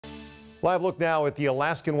Live look now at the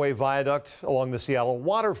Alaskan Way Viaduct along the Seattle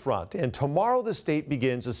waterfront. And tomorrow the state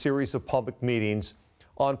begins a series of public meetings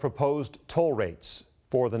on proposed toll rates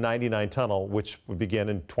for the 99 tunnel, which would begin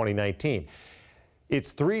in 2019.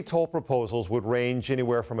 Its three toll proposals would range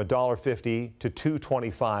anywhere from $1.50 to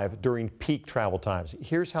 $2.25 during peak travel times.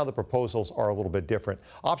 Here's how the proposals are a little bit different.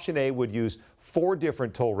 Option A would use 4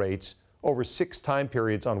 different toll rates over 6 time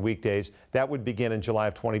periods on weekdays. That would begin in July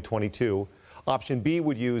of 2022. Option B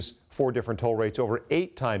would use 4 different toll rates over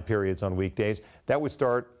 8 time periods on weekdays. That would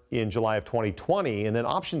start in July of 2020. And then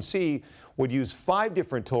option C would use 5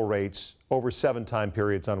 different toll rates over 7 time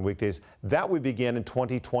periods on weekdays. That would begin in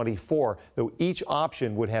 2024, though each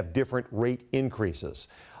option would have different rate increases.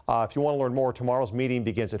 If you want to learn more, tomorrow's meeting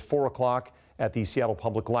begins at 4 o'clock at the Seattle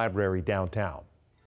Public Library downtown.